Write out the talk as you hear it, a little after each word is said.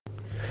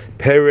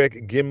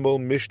Perek Gimel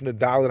Mishnah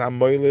Dalet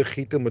Hamoyle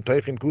Chitim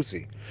Metoichin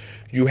Kusi.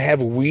 You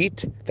have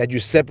wheat that you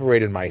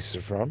separated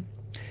meiser from,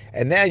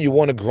 and now you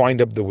want to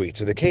grind up the wheat.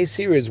 So the case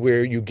here is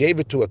where you gave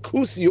it to a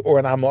kusi or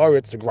an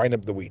amoritz to grind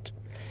up the wheat.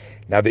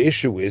 Now the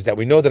issue is that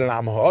we know that an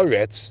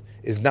amoritz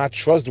is not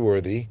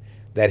trustworthy,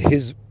 that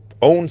his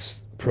own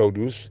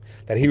produce,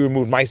 that he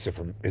removed meiser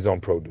from his own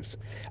produce.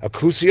 A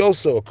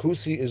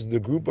kusi is the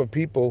group of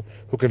people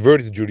who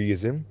converted to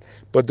Judaism,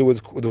 but there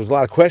was a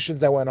lot of questions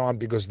that went on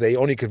because they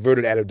only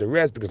converted out of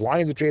duress because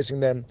lions are chasing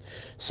them.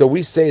 So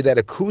we say that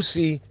a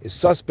kusi is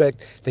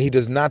suspect, that he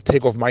does not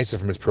take off meiser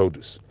from his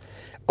produce.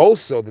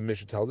 Also, the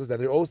Mishnah tells us that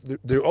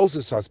they're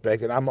also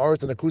suspect, and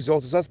Amaretz and Akusi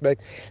also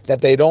suspect,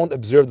 that they don't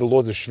observe the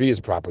laws of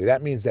Shvias properly.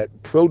 That means that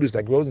produce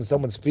that grows in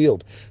someone's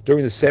field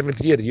during the seventh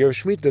year, the year of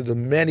Shemitah, there are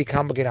many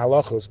complicated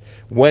halachos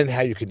when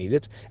how you can eat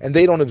it, and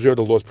they don't observe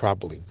the laws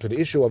properly. So the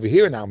issue over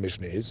here in our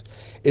Mishnah is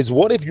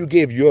what if you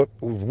gave your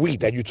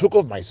wheat that you took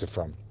off Meiser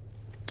from,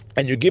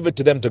 and you give it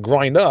to them to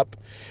grind up?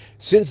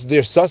 Since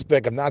they're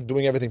suspect of not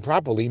doing everything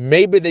properly,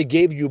 maybe they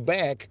gave you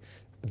back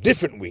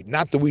different wheat,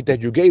 not the wheat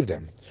that you gave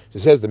them. So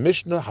it says the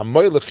Mishnah,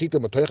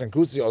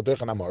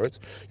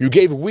 you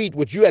gave wheat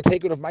which you had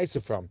taken of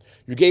Maisa from.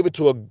 You gave it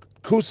to a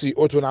kusi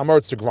or to an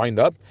amoritz to grind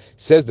up.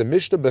 Says the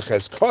Mishnah,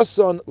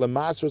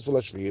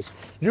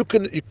 you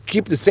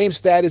keep the same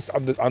status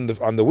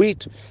on the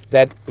wheat,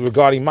 that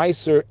regarding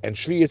Meiser and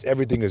Shvius,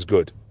 everything is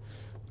good.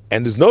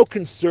 And there's no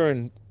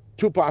concern,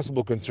 two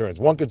possible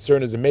concerns. One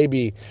concern is that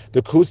maybe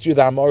the kusi or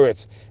the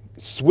amoritz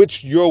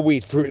switched your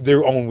wheat for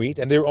their own wheat,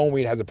 and their own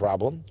wheat has a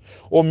problem.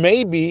 Or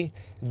maybe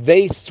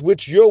they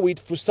switched your wheat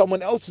for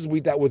someone else's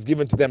wheat that was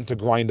given to them to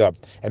grind up.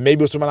 And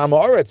maybe it was from an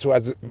Amoritz who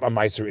has a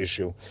Meiser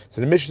issue.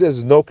 So the Mishnah says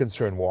there's no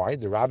concern. Why?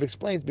 The Rav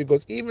explains,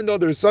 because even though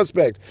they're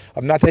suspect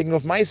of not taking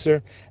off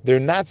Meiser,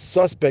 they're not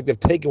suspect of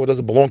taking what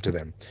doesn't belong to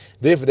them.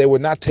 Therefore, they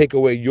would not take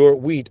away your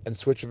wheat and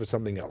switch it for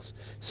something else.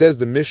 Says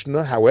the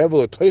Mishnah, however,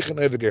 let's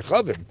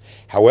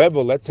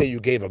say you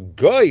gave a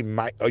guy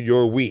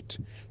your wheat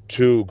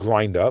to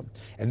grind up,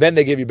 and then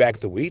they give you back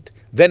the wheat,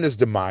 then it's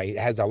Dmai. It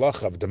has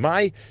halacha of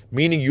Dmai,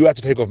 meaning you have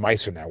to take off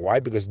meiser now. Why?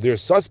 Because they're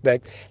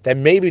suspect that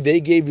maybe they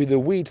gave you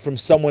the wheat from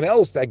someone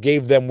else that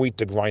gave them wheat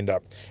to grind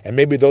up, and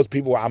maybe those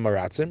people were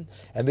amaratzim,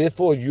 and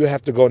therefore you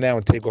have to go now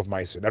and take off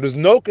meiser. Now there's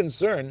no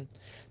concern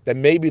that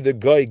maybe the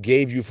guy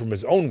gave you from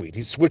his own wheat.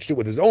 He switched it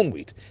with his own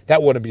wheat.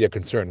 That wouldn't be a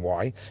concern.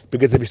 Why?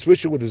 Because if he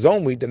switched it with his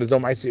own wheat, then there's no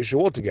meiser issue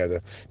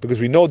altogether, because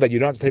we know that you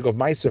don't have to take off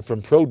meiser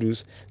from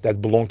produce that's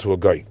belonged to a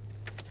guy.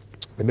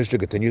 The Mishnah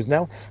continues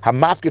now.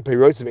 Hamafkid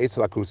peirots of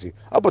eitzel akusi.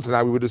 Up until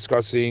now we were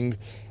discussing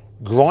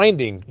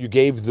grinding. You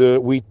gave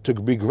the wheat to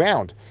be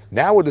ground.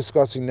 Now we're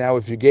discussing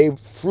if you gave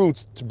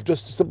fruits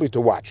just simply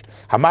to watch.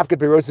 Hamafkid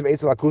peirots of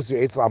eitzel akusi or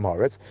eitzel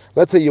amoretz.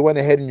 Let's say you went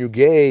ahead and you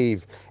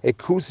gave a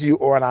kusi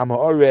or an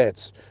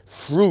amoretz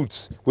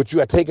fruits which you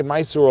had taken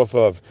meiser off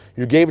of.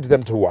 You gave it to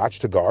them to watch,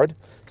 to guard.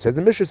 Says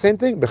the Mishnah, same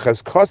thing.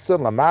 Because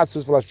kosan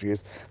lamasus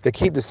v'lashriyas, they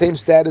keep the same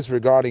status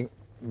regarding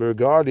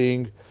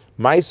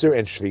Meiser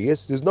and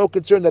Shvius. There's no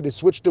concern that he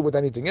switched it with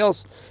anything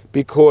else,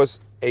 because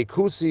a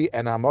kusi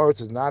and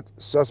amoritz is not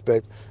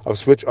suspect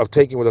of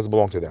taking what doesn't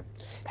belong to them.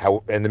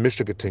 And the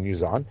Mishnah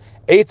continues on.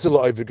 Let's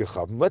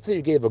say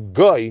you gave a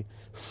guy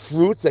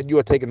fruits that you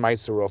had taken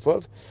Meiser off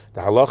of.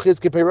 The halach is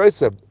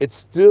kipeirosav. It's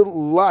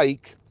still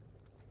like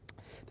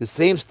the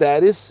same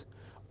status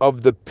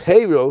of the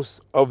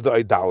peiros of the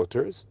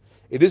idolaters.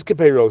 It is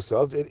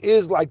kipeirosav. It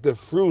is like the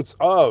fruits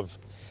of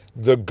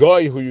the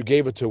guy who you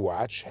gave it to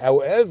watch.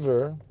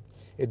 However,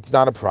 it's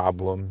not a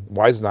problem.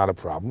 Why is it not a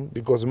problem?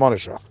 Because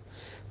monashach.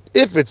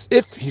 If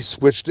he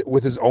switched it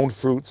with his own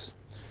fruits,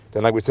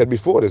 then like we said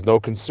before, there's no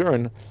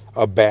concern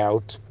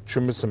about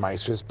trumas and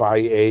maasros by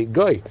a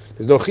guy.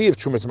 There's no chiyuv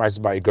trumas and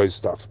maasros by a guy's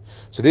stuff.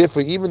 So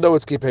therefore, even though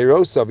it's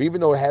kipeirosav,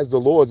 even though it has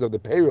the laws of the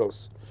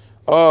peiros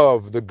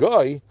of the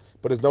guy,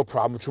 but there's no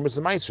problem with trumas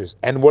and maasros.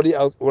 And what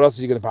else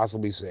are you going to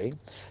possibly say?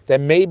 That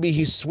maybe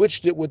he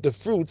switched it with the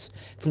fruits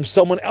from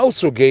someone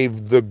else who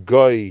gave the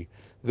guy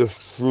the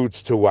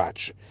fruits to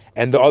watch.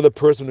 And the other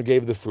person who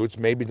gave the fruits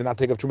maybe did not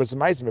take up trumas and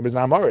maasros, maybe it's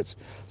not amoritz.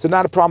 So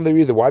not a problem there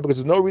either. Why? Because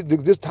there's no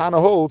reason. This Tana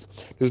holds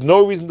there's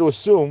no reason to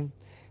assume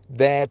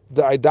that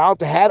the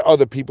idolater had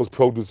other people's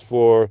produce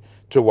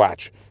to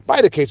watch. By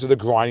the case of the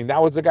grinding,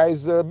 that was the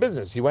guy's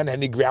business. He went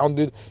and he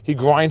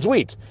grinds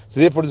wheat. So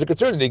therefore there's a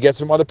concern that he gets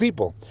from other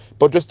people.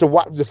 But just to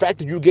watch, the fact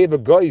that you gave a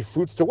guy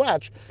fruits to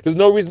watch, there's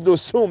no reason to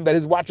assume that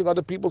he's watching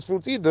other people's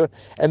fruits either,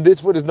 and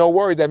therefore there's no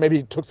worry that maybe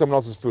he took someone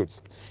else's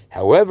fruits.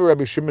 However,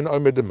 Rabbi Shimon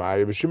Omer Dmai,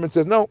 Rabbi Shimon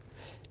says no.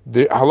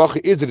 The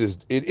halacha is it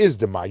is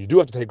Dmai. You do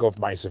have to take off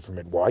meiser from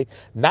it. Why?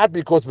 Not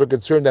because we're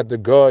concerned that the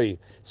guy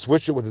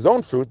switched it with his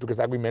own fruit, because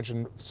like we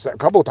mentioned a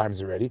couple of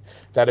times already,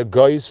 that a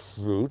guy's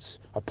fruits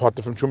are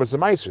parted from trumas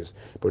and meisers.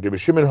 But Rabbi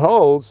Shimon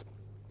holds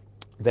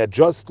that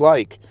just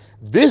like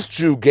this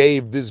Jew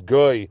gave this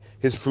guy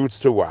his fruits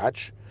to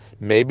watch,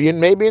 maybe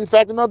in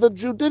fact another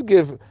Jew did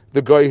give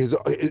the guy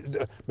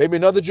maybe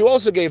another Jew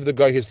also gave the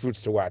guy his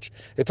fruits to watch.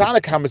 The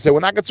Tanakh said we're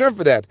not concerned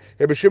for that.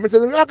 Rabbi Shimon says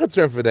we're not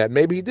concerned for that.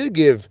 Maybe he did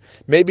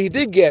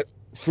get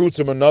fruits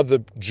of another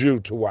Jew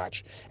to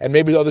watch, and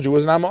maybe the other Jew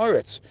was an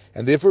Amoritz,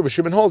 and therefore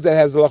Shimon holds that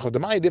has the lach of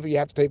Dmai. Therefore, you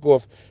have to take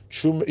off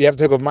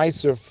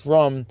Meiser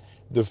from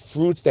the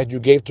fruits that you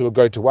gave to a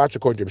guy to watch,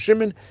 according to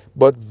Shimon.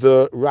 But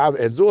the Rav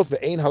ends off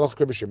the Ein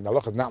halach Shimon.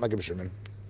 Halach is not like Shimon.